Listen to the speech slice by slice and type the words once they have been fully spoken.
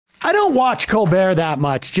I don't watch Colbert that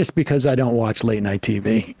much just because I don't watch late night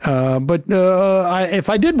TV. But if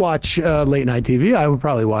I did watch late night TV, I would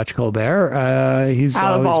probably watch Colbert. He's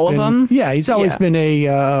out of all been, of them. Yeah, he's always been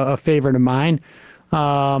a favorite of mine.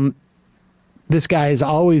 This guy has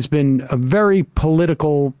always been a very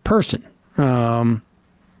political person. I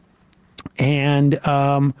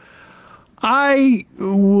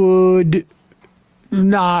would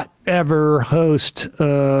not ever host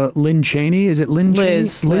Lynn Cheney. Is it Lynn Cheney?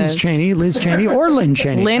 Liz Cheney. Liz Cheney or Lynn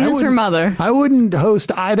Cheney. Lynn is her mother. I wouldn't host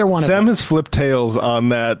either one of them. Sam has flipped tails on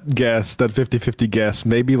that guess, that 50-50 guess,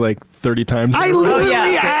 maybe like 30 times. I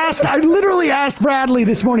literally asked Bradley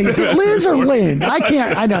this morning, is it Liz or Lynn? I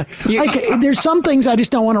can't. I know. There's some things I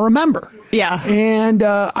just don't want to remember. Yeah. And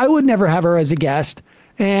I would never have her as a guest.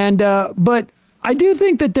 And but I do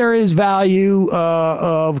think that there is value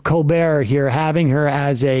of Colbert here, having her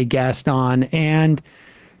as a guest on and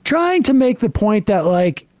trying to make the point that,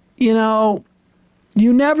 like, you know,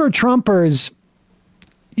 you never Trumpers,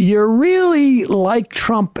 you're really like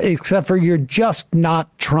Trump, except for you're just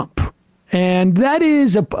not Trump. And that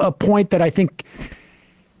is a point that I think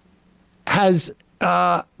has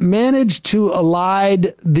managed to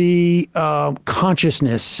elide the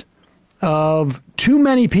consciousness of too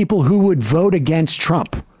many people who would vote against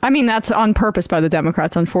Trump. I mean, that's on purpose by the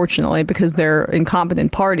Democrats, unfortunately, because they're an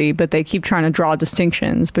incompetent party, but they keep trying to draw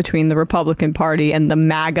distinctions between the Republican Party and the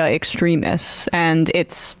MAGA extremists, and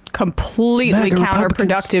it's completely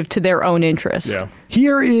counterproductive to their own interests. Yeah.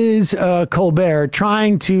 Here is Colbert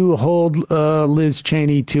trying to hold Liz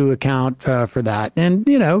Cheney to account for that, and,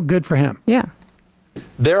 you know, good for him. Yeah.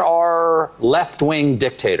 There are left-wing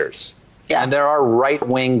dictators. Yeah. And there are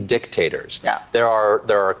right-wing dictators. Yeah. There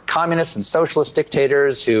are communist and socialist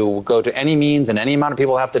dictators who go to any means, and any amount of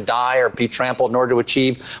people have to die or be trampled in order to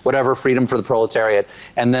achieve whatever freedom for the proletariat.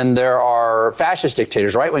 And then there are fascist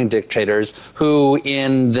dictators, right-wing dictators, who,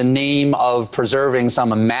 in the name of preserving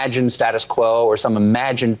some imagined status quo or some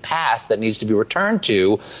imagined past that needs to be returned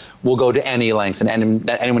to, will go to any lengths, and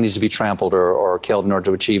anyone needs to be trampled or killed in order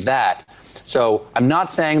to achieve that. So I'm not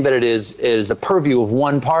saying that it is the purview of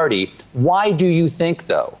one party. Why do you think,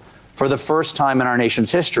 though, for the first time in our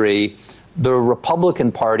nation's history, the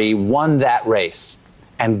Republican Party won that race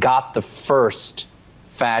and got the first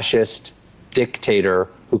fascist dictator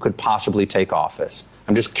who could possibly take office?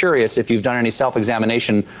 I'm just curious if you've done any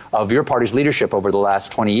self-examination of your party's leadership over the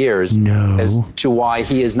last 20 years as to why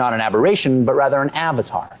he is not an aberration, but rather an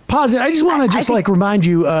avatar. Pause it. I just want to like remind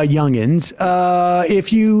you, youngins,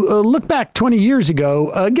 if you look back 20 years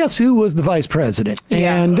ago, guess who was the vice president?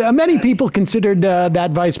 Yeah. And many people considered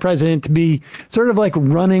that vice president to be sort of like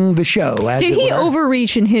running the show. Did he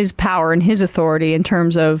overreach in his power and his authority in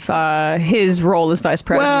terms of his role as vice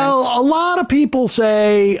president? Well, a lot of people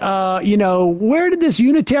say, you know, where did this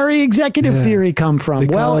unitary executive theory come from?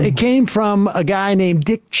 Well, it came from a guy named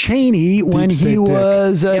Dick Cheney when he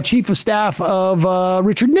was chief of staff of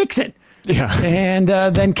Richard Nixon. Yeah. And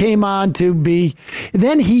then came on to be,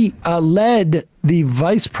 then he led the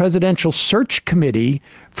Vice Presidential Search Committee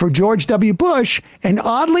for George W. Bush, and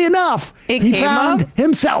oddly enough, he found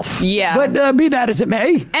himself. Yeah. But be that as it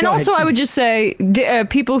may. And also, I would just say,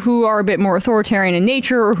 people who are a bit more authoritarian in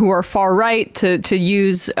nature or who are far right, to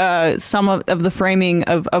use some of the framing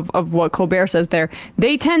of what Colbert says there,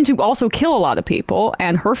 they tend to also kill a lot of people.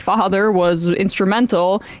 And her father was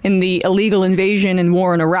instrumental in the illegal invasion and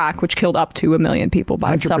war in Iraq, which killed up to 1 million people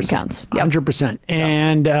by some counts. Yep. 100%.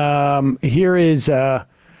 And here is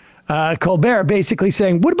Colbert basically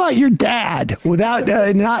saying, what about your dad,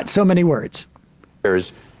 without not so many words?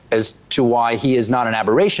 As to why he is not an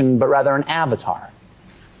aberration, but rather an avatar.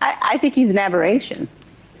 I think he's an aberration.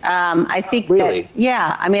 I think really?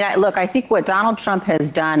 I mean, look, I think what Donald Trump has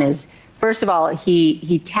done is, first of all,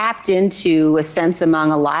 he tapped into a sense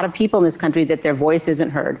among a lot of people in this country that their voice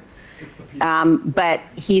isn't heard. But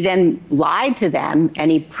he then lied to them,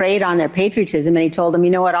 and he preyed on their patriotism, and he told them, you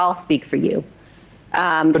know what, I'll speak for you.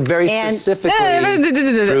 But very specifically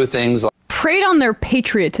through things like preyed on their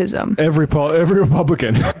patriotism. Every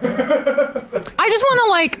Republican. I just want to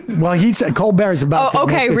like. Well, he said Colbert's about. Oh,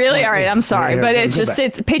 okay, really? All right, I'm sorry, but it's just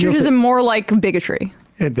it's patriotism more like bigotry.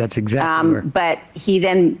 That's exactly. But he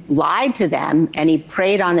then lied to them, and he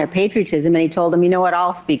preyed on their patriotism, and he told them, you know what,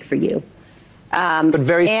 I'll speak for you. But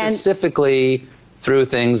very specifically through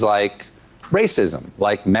things like racism,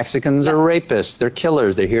 like Mexicans are rapists, they're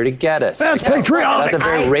killers, they're here to get us. That's patriotic. That's a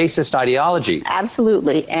very racist ideology.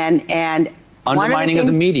 Absolutely, and undermining of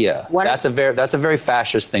the media. That's a very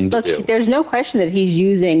fascist thing to do. There's no question that he's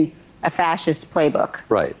using a fascist playbook.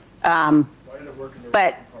 Right.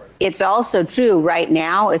 But it's also true right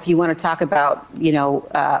now, if you want to talk about,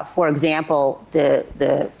 for example,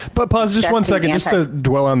 But pause just 1 second, just to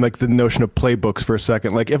dwell on like the notion of playbooks for a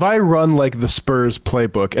second. Like if I run like the Spurs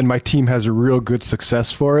playbook and my team has a real good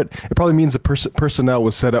success for it, it probably means the personnel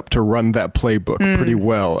was set up to run that playbook pretty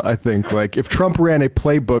well. I think like if Trump ran a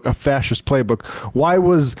playbook, a fascist playbook, why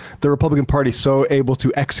was the Republican Party so able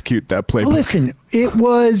to execute that playbook? Listen, it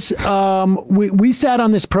was, we sat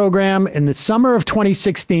on this program in the summer of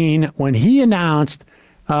 2016 when he announced,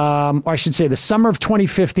 or I should say the summer of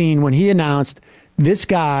 2015 when he announced this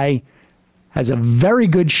guy has a very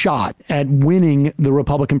good shot at winning the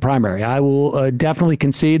Republican primary. I will definitely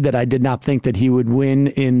concede that I did not think that he would win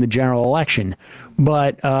in the general election.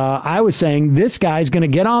 But I was saying this guy's going to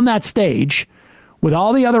get on that stage with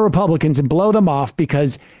all the other Republicans and blow them off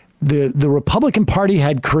because the Republican Party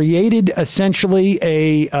had created essentially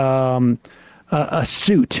a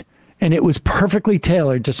suit, and it was perfectly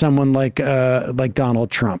tailored to someone like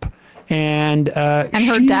Donald Trump. And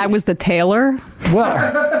her dad was the tailor.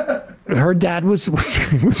 Well, her dad was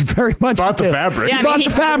very much bought the fabric. Yeah, bought the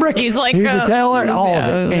fabric. He's like the tailor, all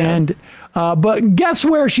of it. And but guess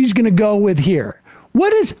where she's going to go with here?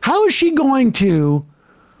 How is she going to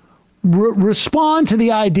respond to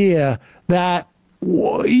the idea that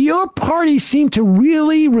your party seemed to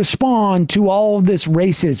really respond to all of this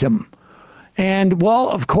racism? And well,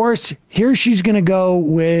 of course, here she's going to go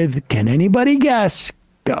with, can anybody guess?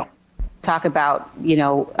 Go. Talk about,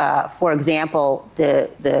 for example,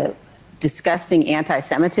 the disgusting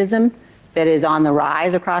anti-Semitism that is on the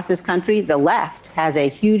rise across this country. The left has a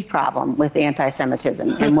huge problem with anti-Semitism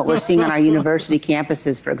and what we're seeing on our university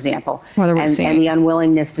campuses, for example, and the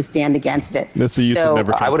unwillingness to stand against it. That's the use of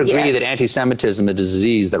never. I would agree that anti-Semitism is a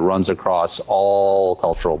disease that runs across all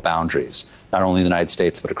cultural boundaries, not only in the United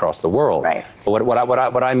States, but across the world. Right. But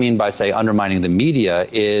what I mean by, say, undermining the media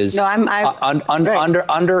is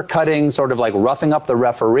undercutting, sort of like roughing up the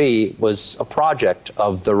referee was a project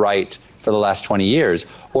of the right for the last 20 years,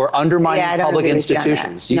 or undermining public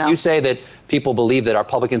institutions. You say that people believe that our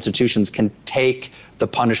public institutions can take the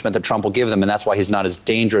punishment that Trump will give them, and that's why he's not as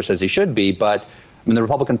dangerous as he should be. But I mean, the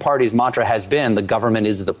Republican Party's mantra has been the government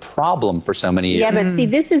is the problem for so many years. Yeah, but see,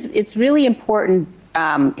 it's really important,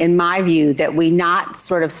 in my view, that we not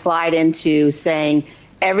sort of slide into saying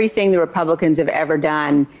everything the Republicans have ever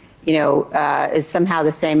done is somehow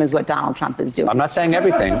the same as what Donald Trump is doing. I'm not saying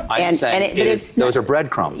everything. I'm saying those are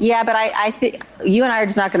breadcrumbs. Yeah, but I think you and I are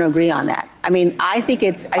just not going to agree on that. I mean, I think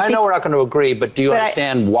it's... I know we're not going to agree, but do you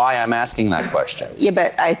understand why I'm asking that question? Yeah,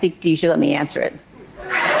 but I think you should let me answer it.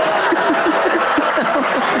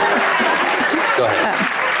 Go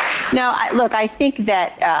ahead. No, look, I think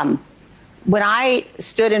that when I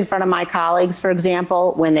stood in front of my colleagues, for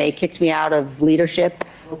example, when they kicked me out of leadership,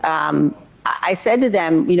 I said to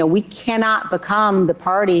them, we cannot become the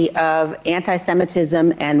party of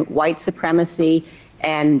anti-Semitism and white supremacy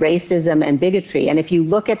and racism and bigotry. And if you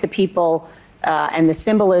look at the people and the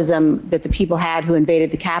symbolism that the people had who invaded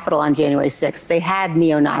the Capitol on January 6th, they had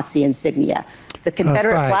neo-Nazi insignia. The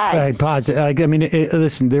Confederate flag. Right, pause. I mean,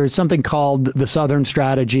 listen, there's something called the Southern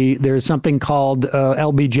Strategy. There's something called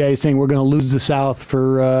LBJ saying we're going to lose the South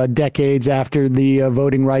for decades after the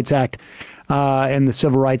Voting Rights Act. And the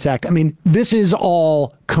Civil Rights Act. I mean, this is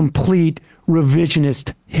all complete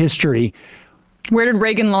revisionist history. Where did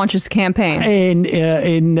Reagan launch his campaign?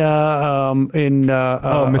 In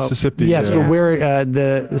Mississippi. Yes, but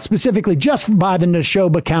where specifically just by the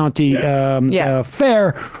Neshoba County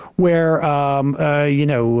fair, where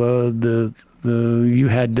you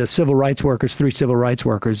had civil rights workers, 3 civil rights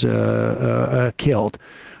workers killed,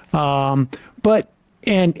 but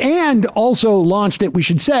and also launched it, we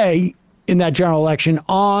should say, in that general election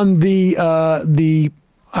on the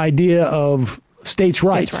idea of states'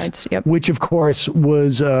 rights, which of course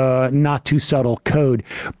was not too subtle code.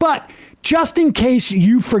 But just in case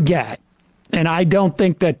you forget, and I don't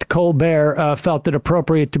think that Colbert felt it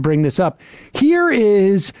appropriate to bring this up, here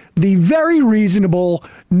is the very reasonable,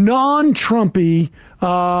 non-Trumpy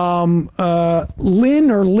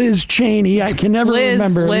Lynn or Liz Cheney, I can never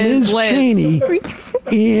remember, Liz Cheney,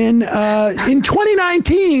 in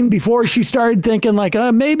 2019, before she started thinking like,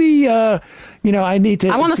 maybe, I need to.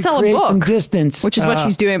 I want to sell create a book, some distance, which is what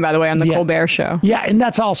she's doing, by the way, on the Colbert Show. Yeah, and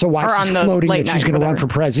that's also why she's floating that she's going to run for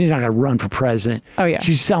president. She's not going to run for president. Oh yeah,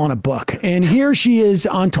 she's selling a book, and here she is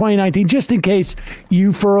on 2019. Just in case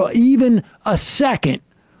you, for even a second,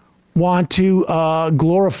 want to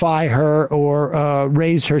glorify her or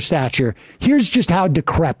raise her stature, here's just how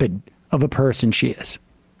decrepit of a person she is.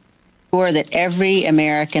 sure that every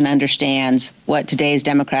American understands what today's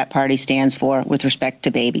Democrat Party stands for with respect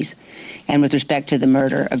to babies and with respect to the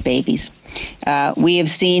murder of babies. We have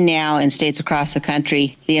seen now in states across the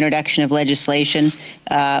country the introduction of legislation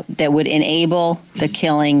that would enable the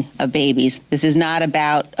killing of babies. This is not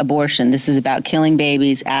about abortion. This is about killing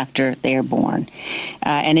babies after they are born.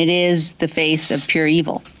 And it is the face of pure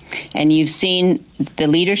evil. And you've seen the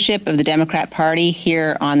leadership of the Democrat Party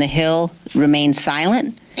here on the Hill remain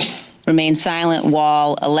silent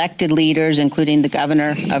while elected leaders, including the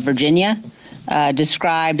governor of Virginia,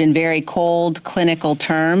 described in very cold, clinical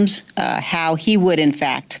terms how he would, in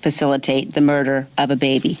fact, facilitate the murder of a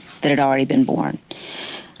baby that had already been born.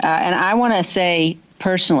 And I want to say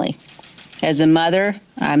personally, as a mother,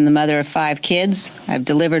 I'm the mother of 5 kids. I've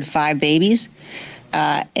delivered 5 babies.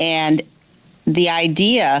 And the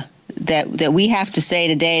idea that we have to say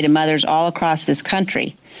today to mothers all across this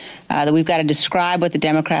country that we've got to describe what the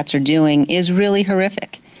Democrats are doing is really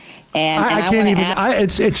horrific. And I can't even,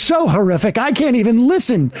 it's so horrific. I can't even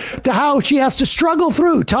listen to how she has to struggle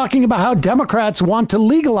through talking about how Democrats want to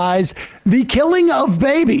legalize the killing of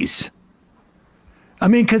babies. I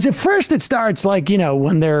mean, because at first it starts like, you know,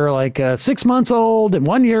 when they're like 6 months old and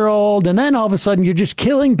 1 year old. And then all of a sudden you're just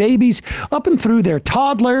killing babies up and through their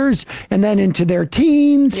toddlers and then into their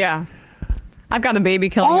teens. Yeah. I've got a baby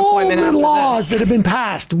killing all appointment. All the laws that have been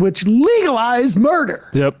passed which legalize murder.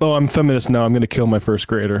 Yep. Oh, I'm feminist now. I'm going to kill my first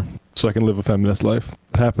grader so I can live a feminist life.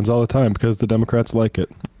 It happens all the time because the Democrats like it.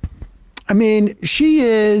 I mean, she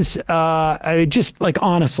is just like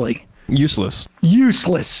honestly useless.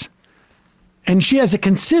 Useless. And she has a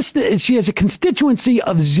constituency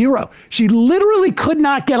of 0. She literally could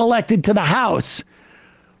not get elected to the House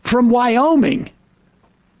from Wyoming,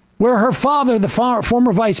 where her father, the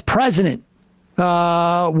former vice president,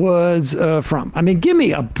 was from. I mean, give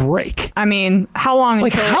me a break. I mean, how long?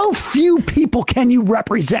 Like, how few people can you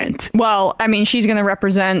represent? Well, I mean, she's going to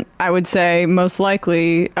represent, I would say, most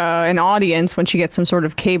likely an audience when she gets some sort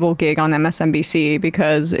of cable gig on MSNBC,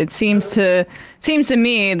 because it seems to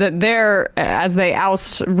me that as they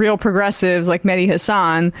oust real progressives like Mehdi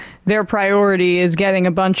Hasan, their priority is getting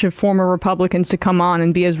a bunch of former Republicans to come on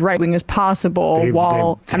and be as right-wing as possible.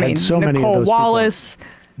 Nicole Wallace.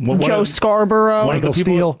 Joe Scarborough, Michael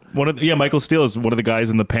Steele. Michael Steele is one of the guys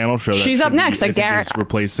in the panel show. She's up next. I guarantee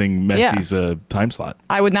replacing Mehdi's time slot.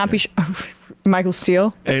 I would not be. Michael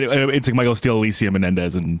Steele. It's like Michael Steele, Alicia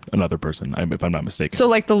Menendez, and another person, if I'm not mistaken. So,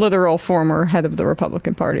 like the literal former head of the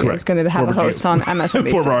Republican Party is going to have a host on MSNBC.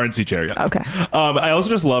 Former RNC chair. Yeah. Okay. I also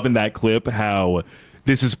just love in that clip how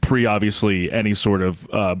this is obviously any sort of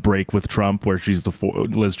break with Trump, where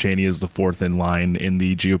Liz Cheney is the 4th in line in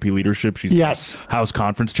the GOP leadership. She's the House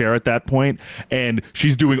conference chair at that point, and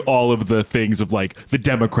she's doing all of the things of like the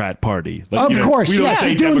Democrat Party. Like, of course,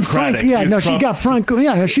 she's doing Frank. Yeah, no, she got Frank.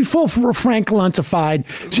 Yeah, she's full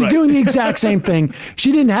Frank-luncified. She's doing the exact same thing.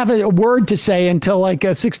 She didn't have a word to say until like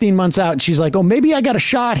 16 months out, and she's like, "Oh, maybe I got a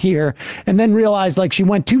shot here," and then realized like she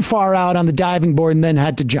went too far out on the diving board and then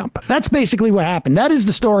had to jump. That's basically what happened. That is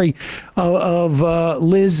the story of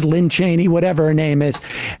Lynn Cheney, whatever her name is.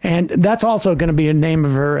 And that's also going to be a name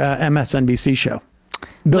of her MSNBC show.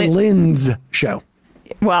 The Lynn's Show.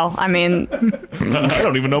 Well, I mean... I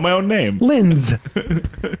don't even know my own name. Lynn's.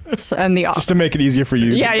 And just to make it easier for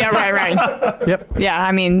you. Yeah, right. Yep. Yeah,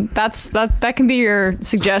 I mean, that can be your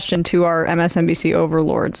suggestion to our MSNBC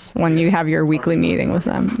overlords when you have your weekly meeting with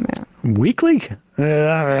them. Yeah. Weekly?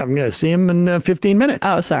 I'm going to see him in 15 minutes.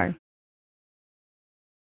 Oh, sorry.